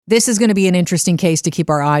This is going to be an interesting case to keep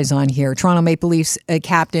our eyes on here. Toronto Maple Leafs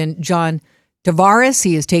captain John Tavares,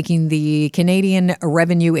 he is taking the Canadian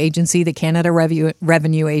Revenue Agency, the Canada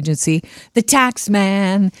Revenue Agency, the tax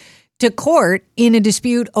man, to court in a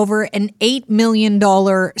dispute over an $8 million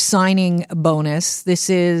signing bonus. This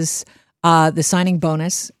is the signing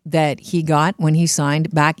bonus that he got when he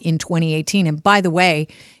signed back in 2018. And by the way,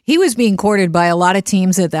 he was being courted by a lot of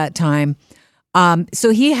teams at that time.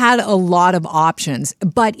 So he had a lot of options,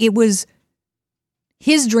 but it was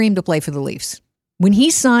his dream to play for the Leafs. When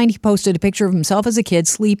he signed, he posted a picture of himself as a kid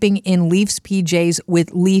sleeping in Leafs PJs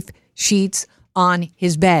with Leaf sheets on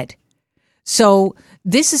his bed. So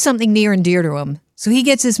this is something near and dear to him. So he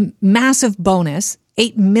gets this massive bonus,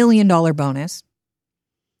 $8 million bonus.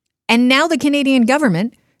 And now the Canadian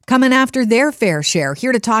government coming after their fair share.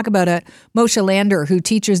 Here to talk about it, Moshe Lander, who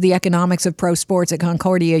teaches the economics of pro sports at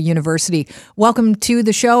Concordia University. Welcome to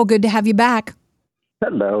the show. Good to have you back.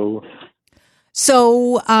 Hello.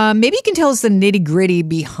 So maybe you can tell us the nitty gritty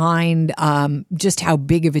behind just how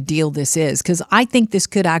big of a deal this is, because I think this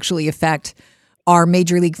could actually affect our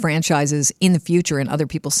major league franchises in the future and other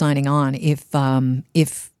people signing on if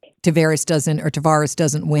Tavares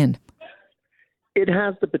doesn't win. It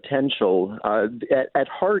has the potential. At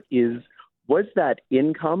heart was that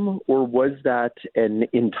income or was that an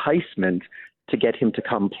enticement to get him to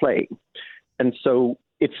come play? And so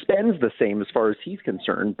it spends the same as far as he's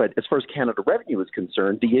concerned, but as far as Canada Revenue is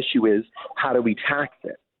concerned, the issue is how do we tax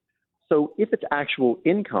it? So if it's actual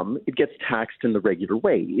income, it gets taxed in the regular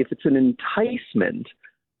way. If it's an enticement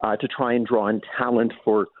to try and draw in talent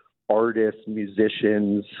for artists,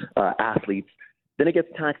 musicians, athletes, then it gets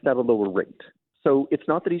taxed at a lower rate. So it's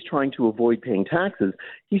not that he's trying to avoid paying taxes.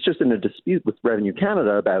 He's just in a dispute with Revenue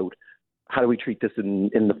Canada about how do we treat this in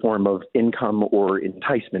the form of income or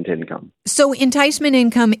enticement income. So enticement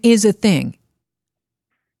income is a thing.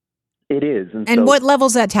 It is. And so what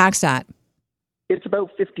level's that taxed at? It's about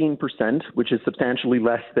 15%, which is substantially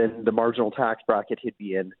less than the marginal tax bracket he'd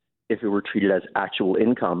be in if it were treated as actual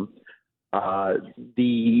income.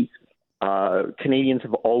 Canadians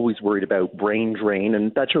have always worried about brain drain,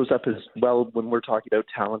 and that shows up as well when we're talking about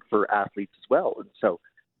talent for athletes as well. And so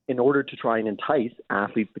in order to try and entice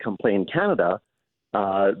athletes to come play in Canada,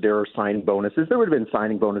 there are signing bonuses. There would have been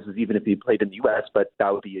signing bonuses even if he played in the U.S., but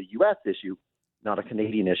that would be a U.S. issue, not a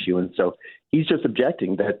Canadian issue. And so he's just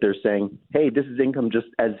objecting that they're saying, hey, this is income just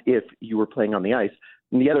as if you were playing on the ice.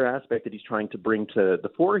 And the other aspect that he's trying to bring to the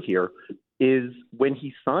fore here is when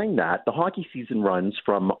he signed that, the hockey season runs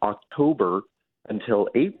from October until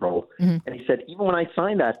April. Mm-hmm. And he said, even when I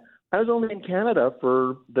signed that, I was only in Canada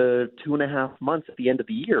for the 2.5 months at the end of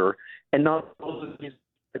the year, and not because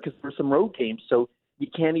there were some road games. So you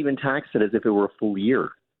can't even tax it as if it were a full year.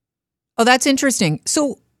 Oh, that's interesting.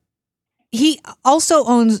 So he also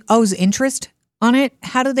owes interest on it.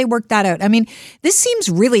 How do they work that out? I mean, this seems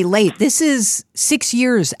really late. This is 6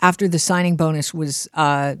 years after the signing bonus was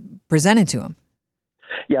presented to him.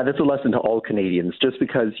 Yeah, that's a lesson to all Canadians. Just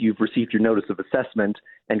because you've received your notice of assessment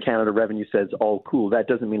and Canada Revenue says all cool, that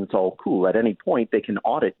doesn't mean it's all cool. At any point, they can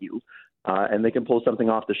audit you and they can pull something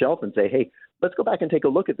off the shelf and say, hey, let's go back and take a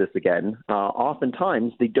look at this again.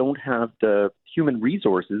 Oftentimes, they don't have the human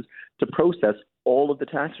resources to process all of the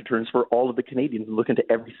tax returns for all of the Canadians and look into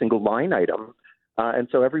every single line item. And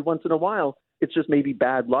so every once in a while, it's just maybe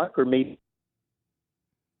bad luck or maybe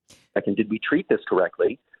did we treat this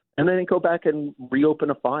correctly? And then go back and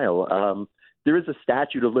reopen a file. There is a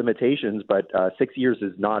statute of limitations, but 6 years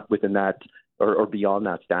is not within that or beyond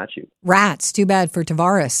that statute. Rats, too bad for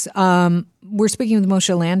Tavares. We're speaking with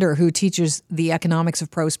Moshe Lander, who teaches the economics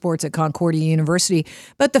of pro sports at Concordia University,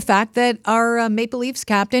 but the fact that our Maple Leafs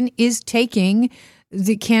captain is taking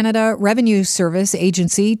the Canada Revenue Service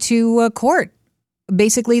Agency to court.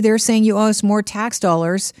 Basically, they're saying you owe us more tax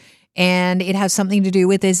dollars, and it has something to do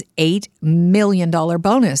with his $8 million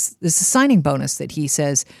bonus. This is a signing bonus that he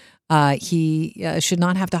says he should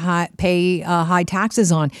not have to pay high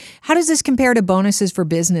taxes on. How does this compare to bonuses for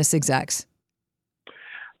business execs?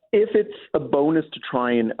 If it's a bonus to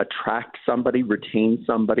try and attract somebody, retain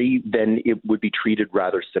somebody, then it would be treated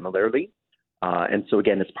rather similarly. And so,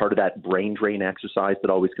 again, it's part of that brain drain exercise that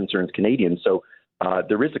always concerns Canadians. So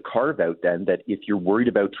there is a carve-out then that if you're worried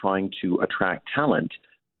about trying to attract talent,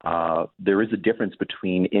 there is a difference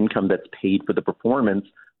between income that's paid for the performance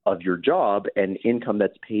of your job and income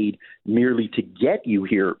that's paid merely to get you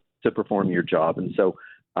here to perform your job. And so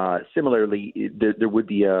similarly, there would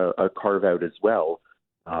be a carve-out as well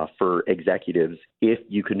for executives if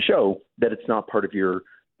you can show that it's not part of your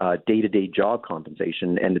day-to-day job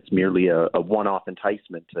compensation, and it's merely a one-off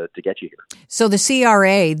enticement to get you here. So the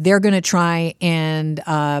CRA, they're going to try and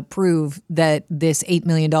prove that this $8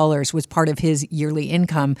 million was part of his yearly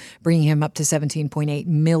income, bringing him up to $17.8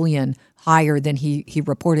 million higher than he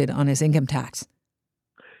reported on his income tax.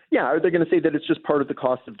 Yeah, are they going to say that it's just part of the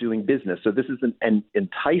cost of doing business? So this is an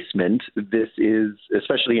enticement. This is,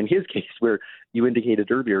 especially in his case, where you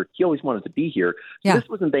indicated earlier, he always wanted to be here. So This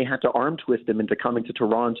wasn't they had to arm twist him into coming to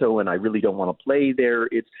Toronto and I really don't want to play there.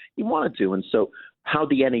 It's he wanted to. And so how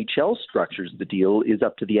the NHL structures the deal is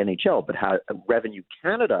up to the NHL, but how Revenue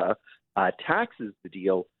Canada taxes the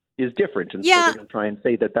deal is different. And so they're going to try and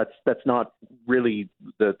say that that's not really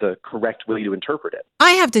the correct way to interpret it.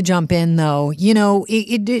 I have to jump in, though. You know,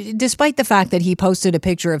 despite the fact that he posted a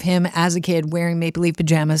picture of him as a kid wearing Maple Leaf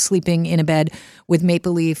pajamas, sleeping in a bed with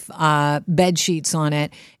Maple Leaf bed sheets on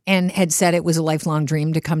it, and had said it was a lifelong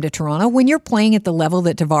dream to come to Toronto, when you're playing at the level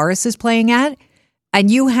that Tavares is playing at, and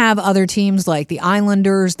you have other teams like the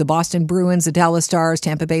Islanders, the Boston Bruins, the Dallas Stars,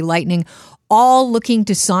 Tampa Bay Lightning, all looking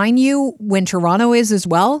to sign you when Toronto is as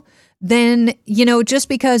well, then, you know, just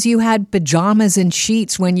because you had pajamas and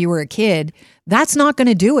sheets when you were a kid, that's not going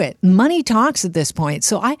to do it. Money talks at this point.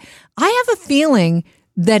 So I have a feeling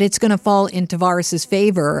that it's going to fall in Tavares'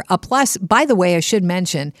 favor. Plus, by the way, I should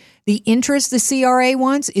mention, the interest the CRA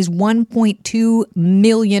wants is $1.2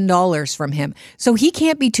 million from him. So he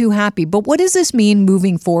can't be too happy. But what does this mean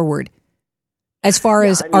moving forward as far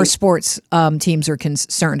as our sports teams are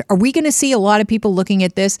concerned? Are we going to see a lot of people looking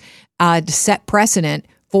at this to set precedent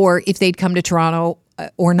for if they'd come to Toronto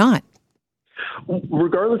or not?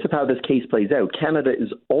 Regardless of how this case plays out, Canada is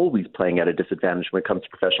always playing at a disadvantage when it comes to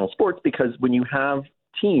professional sports, because when you have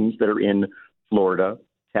teams that are in Florida,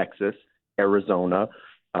 Texas, Arizona,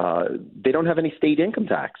 they don't have any state income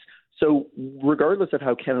tax. So regardless of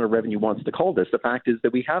how Canada Revenue wants to call this, the fact is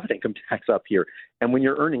that we have an income tax up here. And when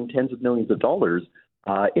you're earning tens of millions of dollars,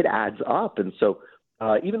 it adds up. And so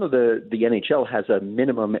even though the NHL has a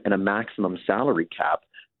minimum and a maximum salary cap,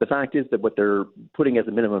 the fact is that what they're putting as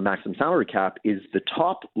a minimum maximum salary cap is the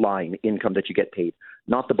top line income that you get paid,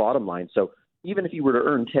 not the bottom line. So even if you were to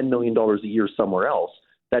earn $10 million a year somewhere else,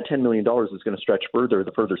 that $10 million is going to stretch further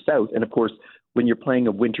south. And of course, when you're playing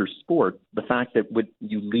a winter sport, the fact that when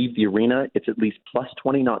you leave the arena, it's at least plus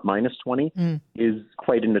 20, not minus 20, is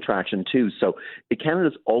quite an attraction too. So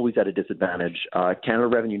Canada's always at a disadvantage. Canada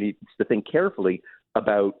Revenue needs to think carefully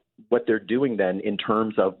about what they're doing then in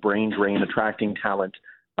terms of brain drain, attracting talent,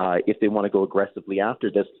 if they want to go aggressively after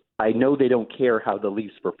this. I know they don't care how the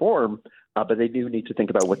Leafs perform, but they do need to think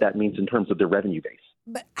about what that means in terms of their revenue base.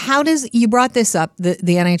 But how does, you brought this up, the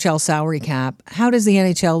NHL salary cap. How does the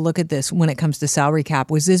NHL look at this when it comes to salary cap?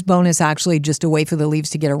 Was this bonus actually just a way for the Leafs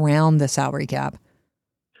to get around the salary cap?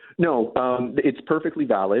 No, it's perfectly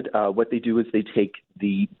valid. What they do is they take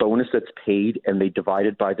the bonus that's paid and they divide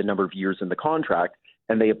it by the number of years in the contract,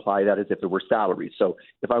 and they apply that as if it were salary. So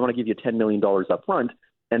if I want to give you $10 million up front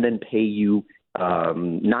and then pay you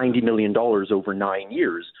 $90 million over 9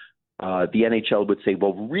 years, the NHL would say,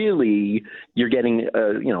 well, really, you're getting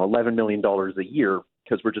 $11 million a year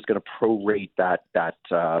because we're just going to prorate that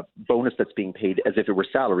bonus that's being paid as if it were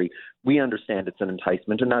salary. We understand it's an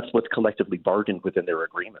enticement, and that's what's collectively bargained within their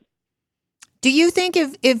agreement. Do you think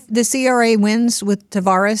if the CRA wins with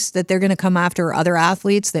Tavares that they're going to come after other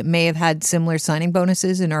athletes that may have had similar signing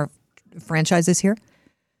bonuses in our franchises here?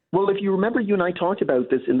 Well, if you remember, you and I talked about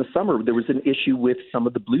this in the summer. There was an issue with some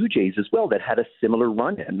of the Blue Jays as well that had a similar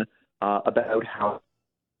run-in about how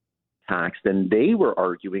taxed, and they were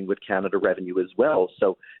arguing with Canada Revenue as well.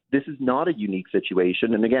 So this is not a unique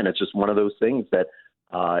situation. And again, it's just one of those things that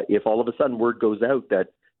if all of a sudden word goes out that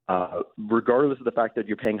regardless of the fact that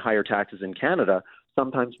you're paying higher taxes in Canada,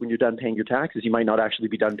 sometimes when you're done paying your taxes, you might not actually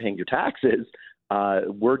be done paying your taxes.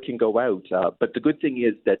 Word can go out. But the good thing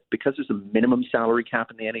is that because there's a minimum salary cap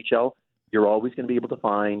in the NHL, you're always going to be able to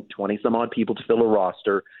find 20-some-odd people to fill a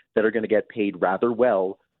roster that are going to get paid rather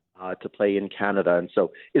well to play in Canada. And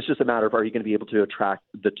so it's just a matter of, are you going to be able to attract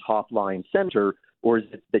the top-line center, or is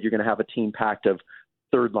it that you're going to have a team packed of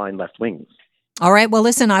third-line left wings? All right. Well,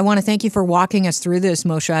 listen, I want to thank you for walking us through this,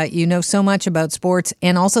 Moshe. You know so much about sports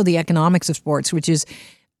and also the economics of sports, which is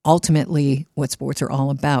ultimately what sports are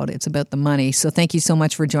all about. It's about the money. So thank you so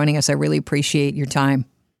much for joining us. I really appreciate your time.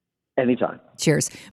 Anytime. Cheers.